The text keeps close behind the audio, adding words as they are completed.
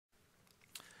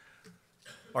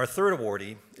Our third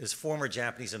awardee is former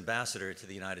Japanese ambassador to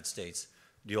the United States,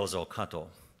 Ryozo Kato.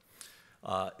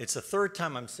 It's the third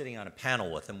time I'm sitting on a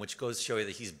panel with him, which goes to show you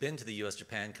that he's been to the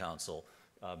U.S.-Japan Council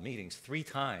meetings 3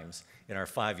 times in our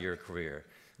 5-year career.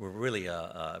 We really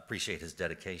appreciate his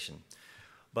dedication.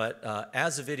 But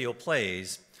as the video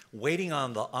plays, waiting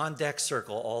on the on-deck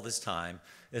circle all this time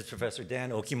is Professor Dan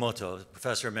Okimoto,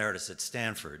 Professor Emeritus at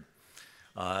Stanford.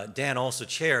 Dan also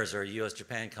chairs our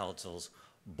U.S.-Japan Council's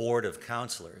Board of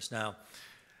Counselors. Now,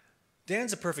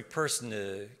 Dan's a perfect person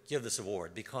to give this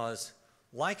award because,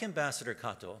 like Ambassador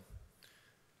Kato,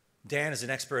 Dan is an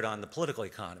expert on the political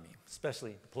economy,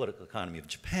 especially the political economy of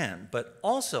Japan. But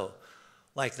also,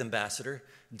 like the ambassador,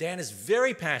 Dan is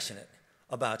very passionate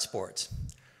about sports,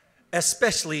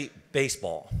 especially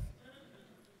baseball.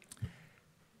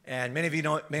 And many of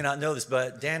you may not know this,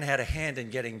 but Dan had a hand in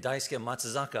getting Daisuke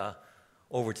Matsuzaka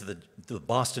over to the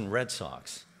Boston Red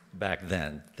Sox back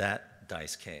then, that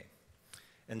Daisuke.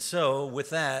 And so with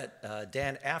that,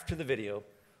 Dan, after the video,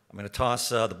 I'm going to toss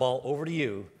the ball over to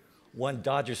you, one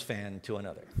Dodgers fan to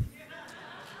another.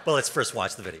 But let's first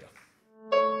watch the video.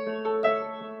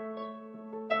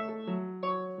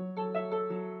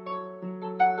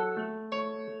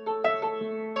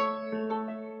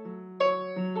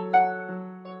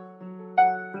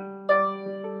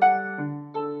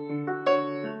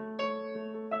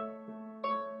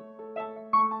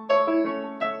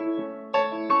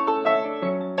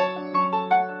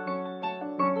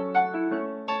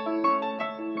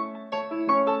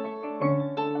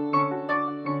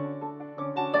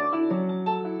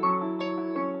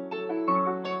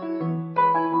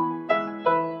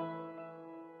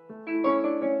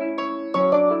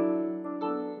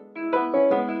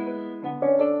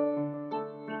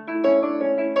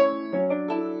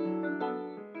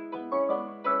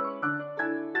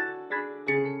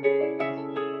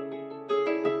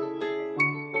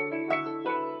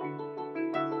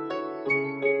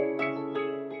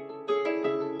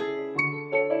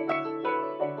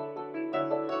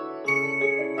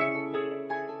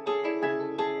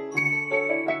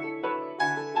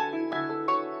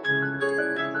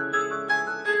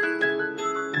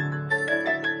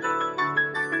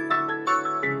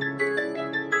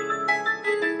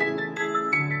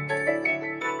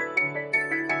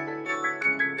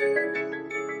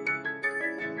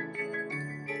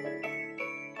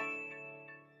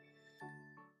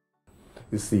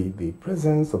 You see, the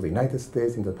presence of the United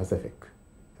States in the Pacific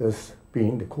has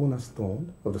been the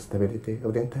cornerstone of the stability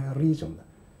of the entire region.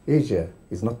 Asia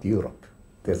is not Europe.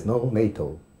 There's no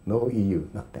NATO, no EU,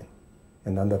 nothing.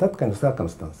 And under that kind of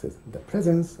circumstances, the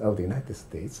presence of the United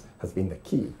States has been the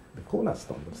key, the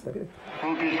cornerstone of stability.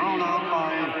 Will be thrown out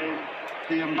by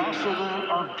the Ambassador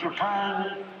of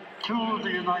Japan to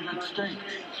the United States.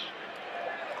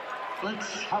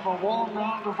 Let's have a warm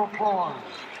round of applause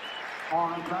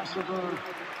for Ambassador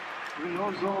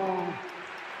Ryozo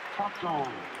Kato.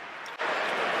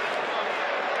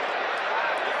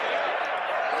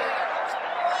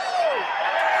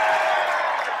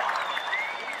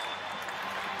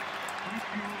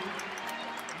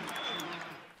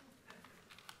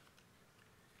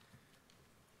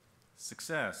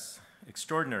 Success,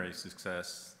 extraordinary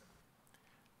success,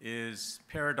 is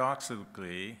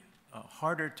paradoxically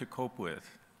harder to cope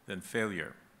with than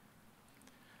failure.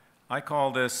 I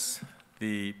call this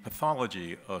the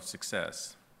pathology of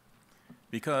success,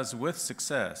 because with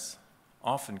success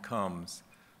often comes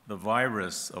the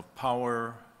virus of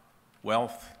power,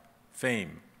 wealth,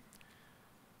 fame,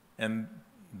 and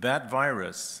that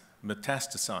virus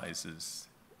metastasizes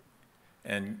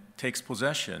and takes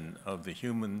possession of the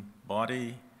human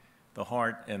body, the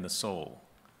heart, and the soul.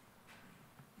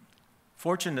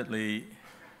 Fortunately,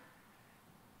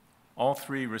 all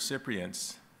 3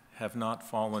 recipients have not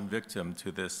fallen victim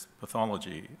to this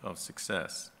pathology of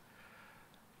success.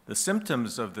 The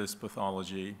symptoms of this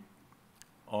pathology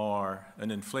are an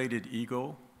inflated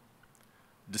ego,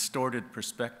 distorted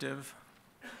perspective,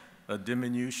 a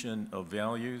diminution of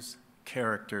values,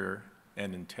 character,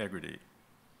 and integrity.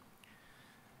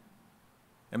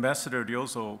 Ambassador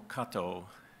Ryozo Kato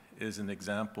is an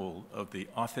example of the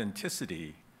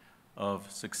authenticity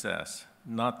of success,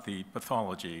 not the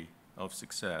pathology of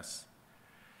success.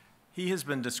 He has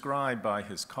been described by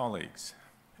his colleagues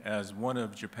as one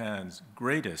of Japan's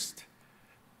greatest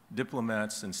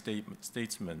diplomats and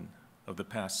statesmen of the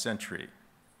past century.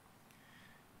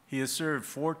 He has served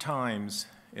 4 times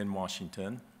in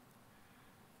Washington,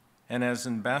 and as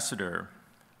ambassador,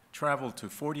 traveled to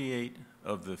 48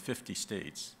 of the 50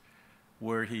 states,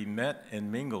 where he met and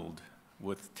mingled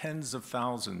with tens of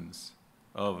thousands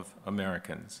of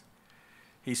Americans.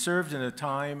 He served in a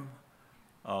time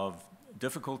of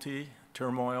difficulty,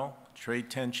 turmoil, trade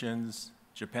tensions,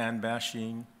 Japan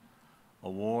bashing, a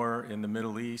war in the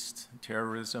Middle East,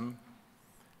 terrorism,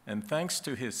 and thanks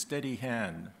to his steady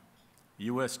hand,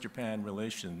 U.S.-Japan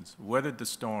relations weathered the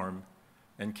storm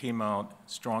and came out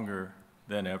stronger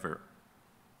than ever.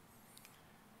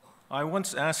 I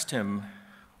once asked him,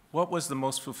 what was the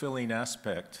most fulfilling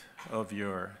aspect of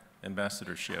your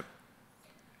ambassadorship?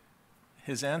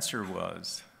 His answer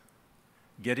was,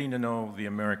 getting to know the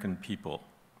American people.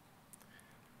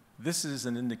 This is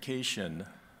an indication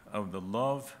of the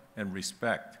love and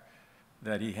respect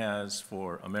that he has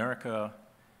for America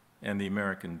and the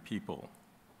American people.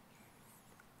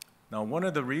 Now, one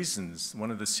of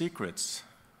the secrets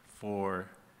for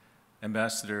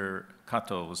Ambassador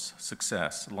Kato's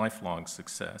success, lifelong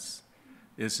success,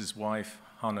 is his wife,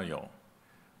 Hanayo,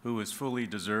 who is fully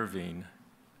deserving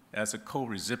as a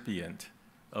co-recipient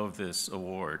of this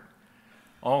award.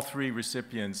 All three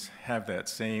recipients have that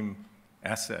same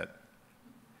asset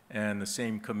and the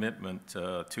same commitment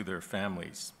to their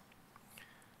families.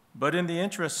 But in the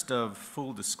interest of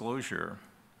full disclosure,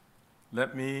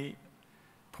 let me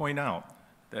point out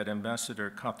that Ambassador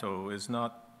Kato is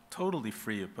not totally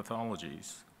free of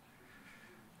pathologies.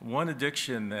 One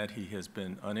addiction that he has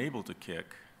been unable to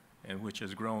kick, and which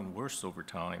has grown worse over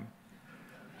time,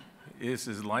 is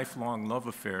his lifelong love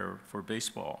affair for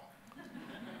baseball.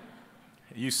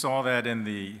 You saw that in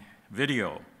the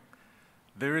video.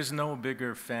 There is no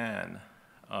bigger fan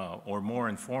or more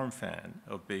informed fan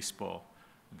of baseball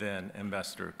than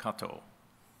Ambassador Kato.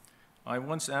 I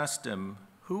once asked him,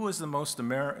 who was the most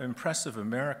impressive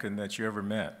American that you ever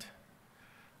met?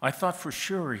 I thought for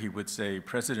sure he would say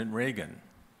President Reagan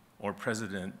or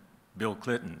President Bill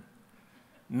Clinton.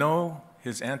 No,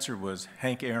 his answer was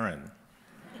Hank Aaron.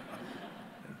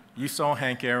 You saw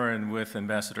Hank Aaron with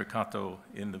Ambassador Kato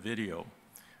in the video.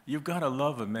 You've got to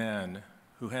love a man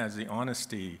who has the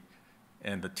honesty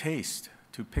and the taste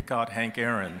to pick out Hank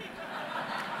Aaron.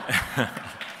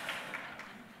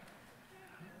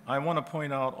 I want to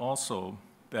point out also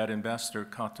that Ambassador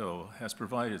Kato has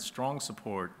provided strong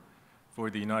support for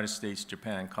the United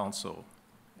States-Japan Council.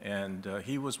 And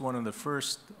he was one of the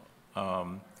first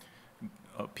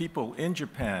people in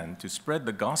Japan to spread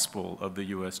the gospel of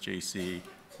the USJC.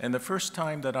 And the first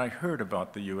time that I heard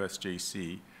about the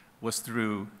USJC was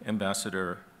through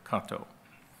Ambassador Kato.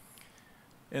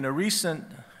 In a recent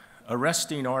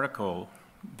arresting article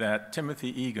that Timothy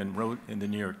Egan wrote in the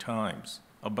New York Times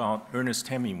about Ernest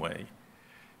Hemingway,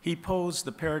 he posed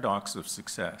the paradox of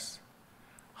success.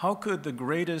 How could the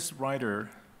greatest writer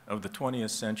of the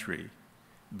 20th century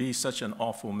be such an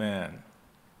awful man?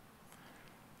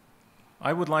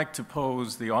 I would like to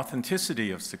pose the authenticity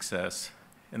of success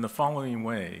in the following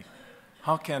way.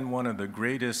 How can one of the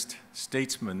greatest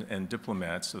statesmen and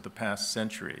diplomats of the past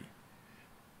century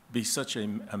be such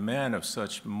a man of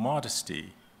such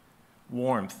modesty,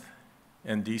 warmth,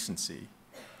 and decency?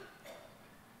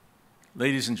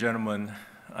 Ladies and gentlemen,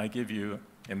 I give you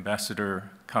Ambassador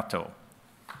Kato.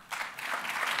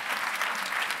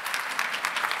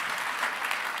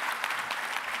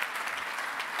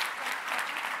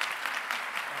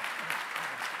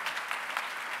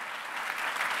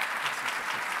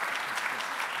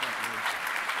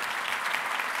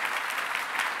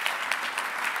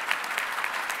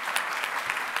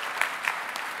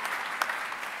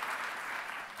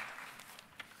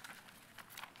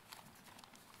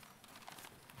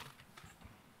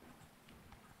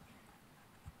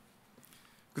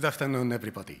 Good afternoon,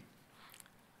 everybody.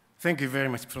 Thank you very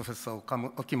much, Professor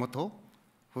Okimoto,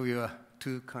 for your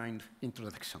too kind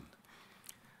introduction.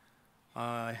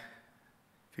 I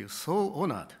feel so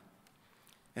honored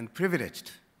and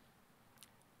privileged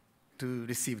to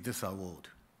receive this award,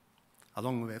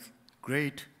 along with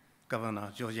great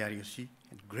Governor George Ariyoshi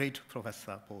and great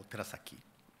Professor Paul Terasaki.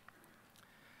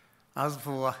 As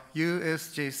for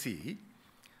USJC,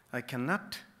 I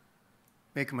cannot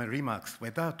make my remarks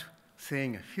without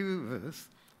saying a few words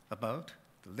about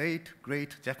the late,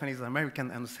 great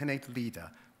Japanese-American and Senate leader,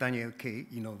 Daniel K.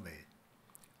 Inoue.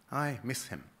 I miss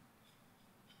him.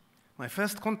 My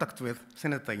first contact with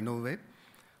Senator Inoue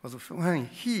was when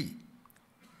he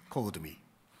called me,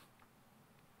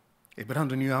 a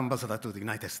brand new ambassador to the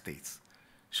United States,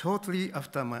 shortly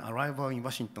after my arrival in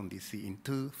Washington, D.C. in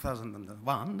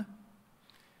 2001,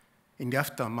 in the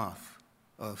aftermath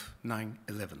of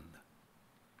 9/11.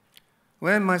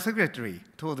 When my secretary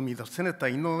told me that Senator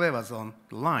Inoue was on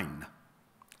the line,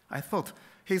 I thought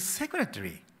his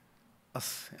secretary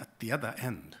was at the other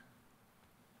end.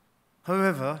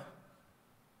 However,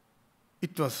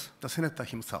 it was the senator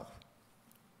himself.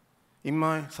 In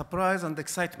my surprise and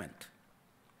excitement,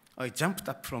 I jumped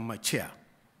up from my chair,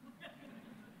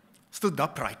 stood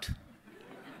upright,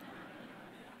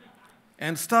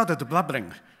 and started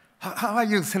blubbering. How are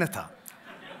you, Senator?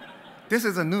 This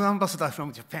is a new ambassador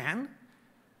from Japan.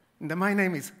 And my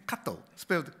name is Kato,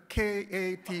 spelled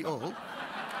K-A-T-O,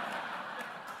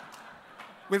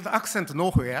 with accent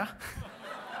nowhere.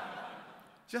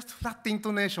 Just flat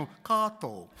intonation,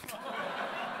 Kato.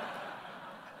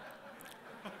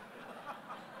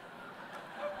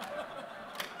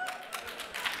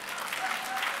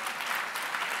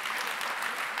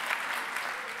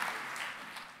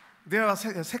 There are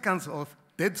seconds of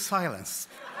dead silence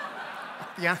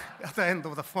at the end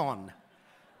of the phone.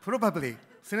 Probably,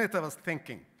 Senator was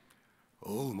thinking,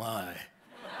 oh my,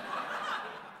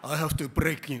 I have to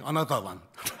break in another one.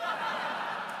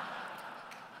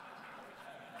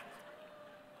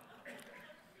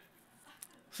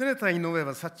 Senator Inoue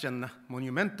was such a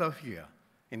monumental figure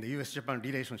in the US-Japan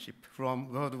relationship from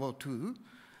World War II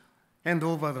and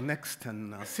over the next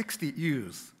 60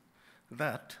 years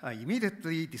that I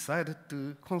immediately decided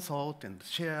to consult and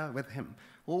share with him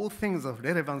all things of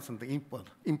relevance and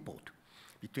import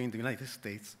between the United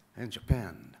States and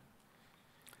Japan.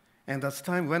 And as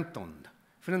time went on,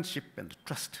 friendship and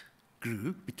trust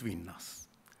grew between us.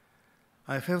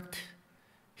 I felt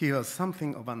he was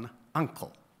something of an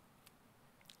uncle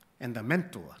and a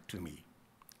mentor to me.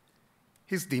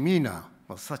 His demeanor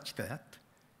was such that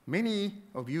many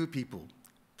of you people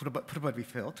probably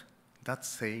felt that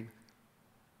same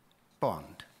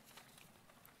bond.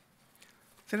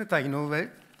 Senator Inoue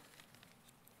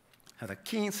had a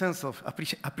keen sense of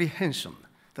apprehension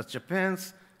that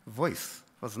Japan's voice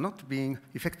was not being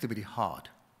effectively heard,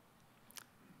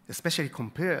 especially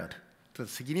compared to the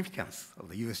significance of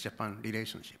the US-Japan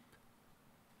relationship.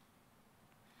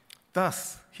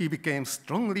 Thus, he became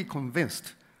strongly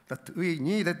convinced that we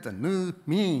needed a new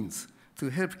means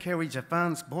to help carry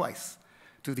Japan's voice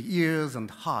to the ears and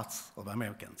hearts of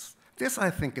Americans. This,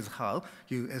 I think, is how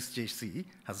USJC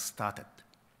has started.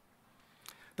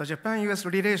 The Japan-US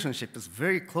relationship is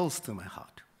very close to my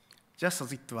heart, just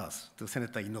as it was to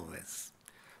Senator Inoue's.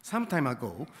 Some time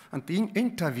ago, an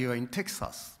interviewer in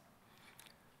Texas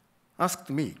asked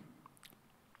me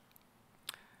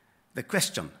the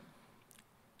question,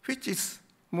 which is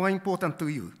more important to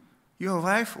you, your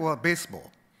wife or baseball?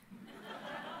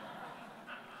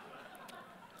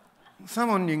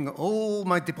 Summoning all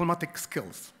my diplomatic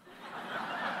skills,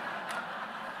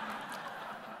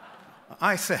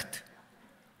 I said,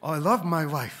 I love my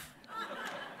wife,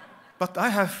 but I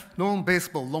have known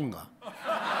baseball longer.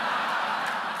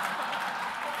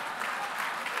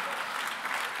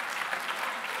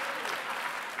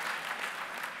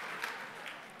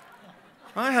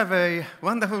 I have a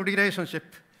wonderful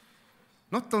relationship,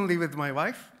 not only with my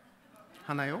wife,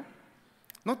 Hanayo,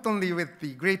 not only with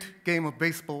the great game of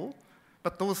baseball,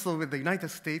 but also with the United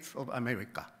States of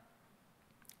America,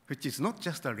 which is not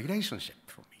just a relationship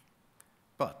for me,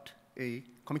 but a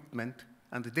commitment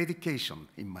and a dedication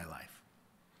in my life.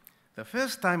 The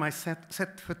first time I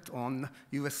set foot on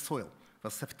US soil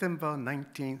was September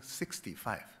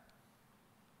 1965.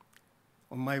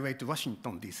 On my way to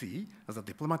Washington, D.C. as a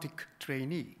diplomatic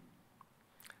trainee.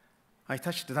 I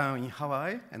touched down in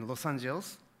Hawaii and Los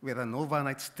Angeles with an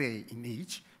overnight stay in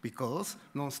each because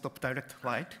non-stop direct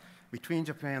flight between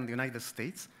Japan and the United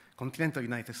States, continental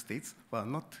United States, were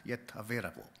not yet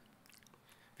available.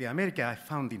 The America I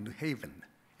found in New Haven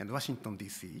and Washington,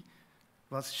 D.C.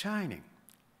 was shining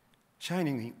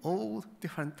in all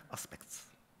different aspects.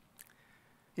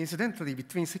 Incidentally,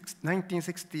 between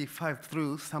 1965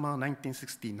 through summer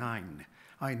 1969,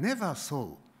 I never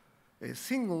saw a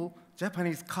single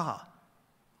Japanese car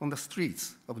on the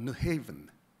streets of New Haven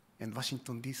and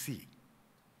Washington, D.C.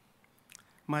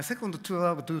 My second tour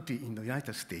of duty in the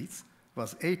United States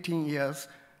was 18 years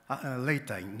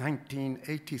later in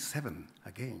 1987,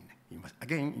 again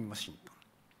in Washington.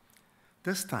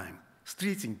 This time,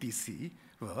 streets in D.C.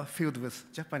 were filled with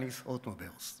Japanese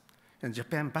automobiles, and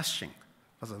Japan bashing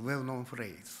was a well-known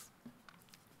phrase.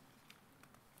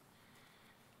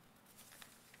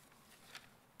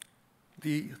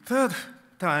 The third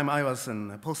time I was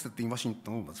posted in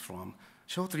Washington was from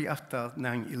shortly after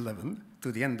 9/11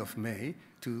 to the end of May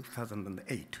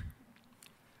 2008.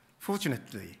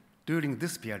 Fortunately, during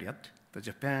this period, the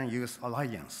Japan-US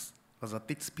alliance was at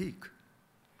its peak.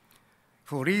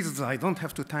 For reasons I don't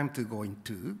have time to go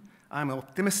into, I'm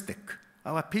optimistic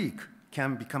our peak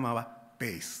can become our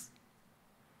base.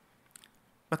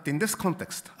 But in this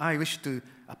context, I wish to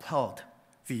applaud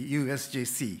the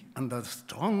USJC under the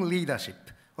strong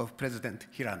leadership of President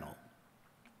Hirano.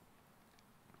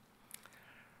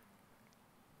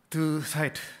 To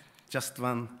cite just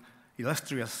one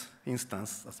illustrious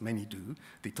instance, as many do,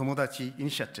 the Tomodachi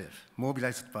initiative,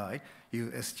 mobilized by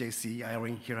USJC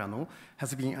Irene Hirano,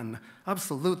 has been an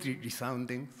absolutely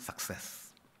resounding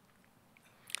success.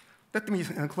 Let me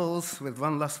close with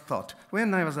one last thought.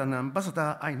 When I was an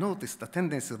ambassador, I noticed the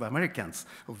tendency of Americans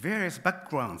of various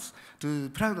backgrounds to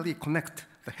proudly connect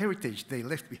the heritage they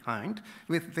left behind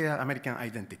with their American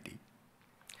identity.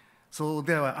 So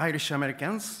there were Irish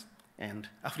Americans and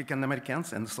African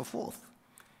Americans and so forth.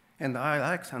 And I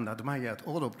liked and admired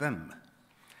all of them.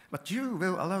 But you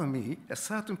will allow me a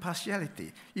certain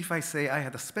partiality if I say I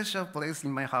had a special place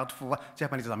in my heart for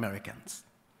Japanese Americans.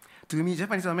 To me,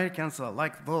 Japanese Americans are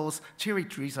like those cherry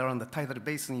trees around the tidal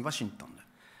basin in Washington.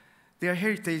 Their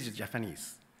heritage is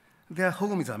Japanese. Their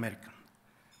home is American.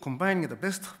 Combining the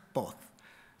best of both,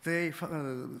 they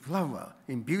flower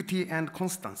in beauty and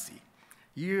constancy,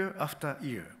 year after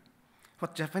year.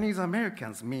 What Japanese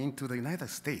Americans mean to the United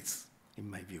States, in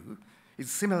my view,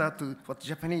 is similar to what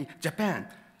Japan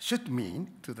should mean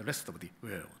to the rest of the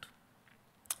world.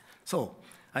 So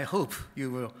I hope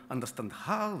you will understand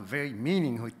how very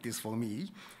meaningful it is for me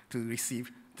to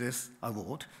receive this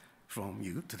award from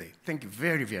you today. Thank you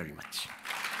very, very much.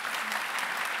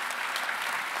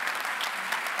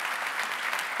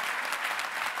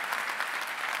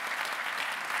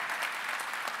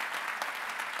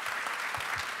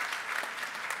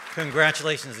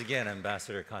 Congratulations again,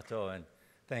 Ambassador Kato, and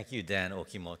thank you, Dan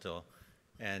Okimoto.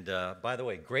 And by the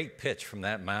way, great pitch from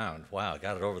that mound. Wow,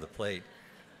 got it over the plate.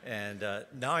 And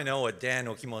now I know what Dan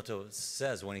Okimoto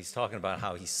says when he's talking about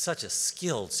how he's such a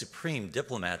skilled, supreme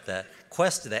diplomat. That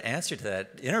the answer to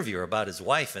that interviewer about his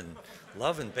wife and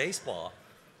love and baseball.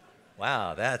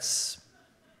 Wow,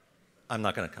 I'm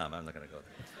not going to comment. I'm not going to go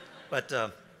there.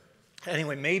 But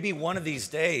anyway, maybe one of these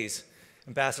days,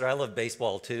 Ambassador, I love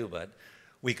baseball too, but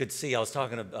we could see, I was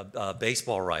talking to a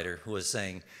baseball writer who was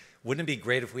saying, wouldn't it be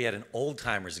great if we had an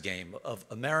old-timers game of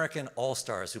American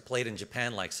all-stars who played in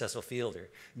Japan like Cecil Fielder,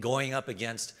 going up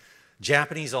against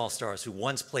Japanese all-stars who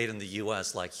once played in the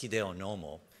US like Hideo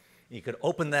Nomo. You could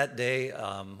open that day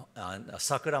on a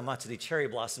Sakura Matsuri Cherry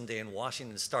Blossom Day in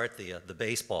Washington to start the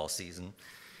baseball season.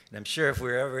 And I'm sure if we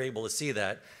were ever able to see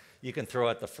that, you can throw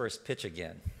out the first pitch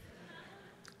again.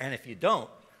 And if you don't,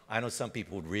 I know some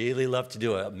people would really love to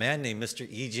do it. A man named Mr.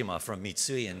 Iijima from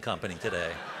Mitsui and Company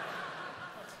today.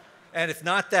 And if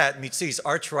not that, Mitsui's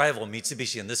arch rival,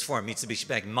 Mitsubishi, in this form, Mitsubishi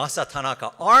Bank, Masa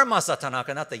Tanaka, our Masa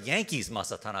Tanaka, not the Yankees'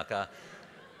 Masa Tanaka,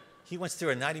 he went through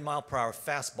a 90-mile-per-hour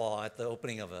fastball at the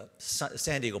opening of a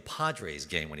San Diego Padres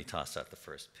game when he tossed out the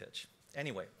first pitch.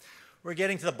 Anyway, we're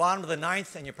getting to the bottom of the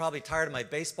ninth, and you're probably tired of my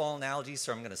baseball analogies,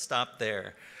 so I'm going to stop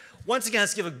there. Once again,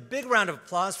 let's give a big round of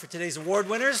applause for today's award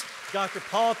winners, Dr.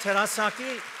 Paul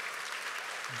Terasaki,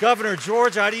 Governor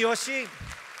George Ariyoshi,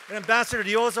 and Ambassador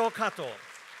Ryozo Kato.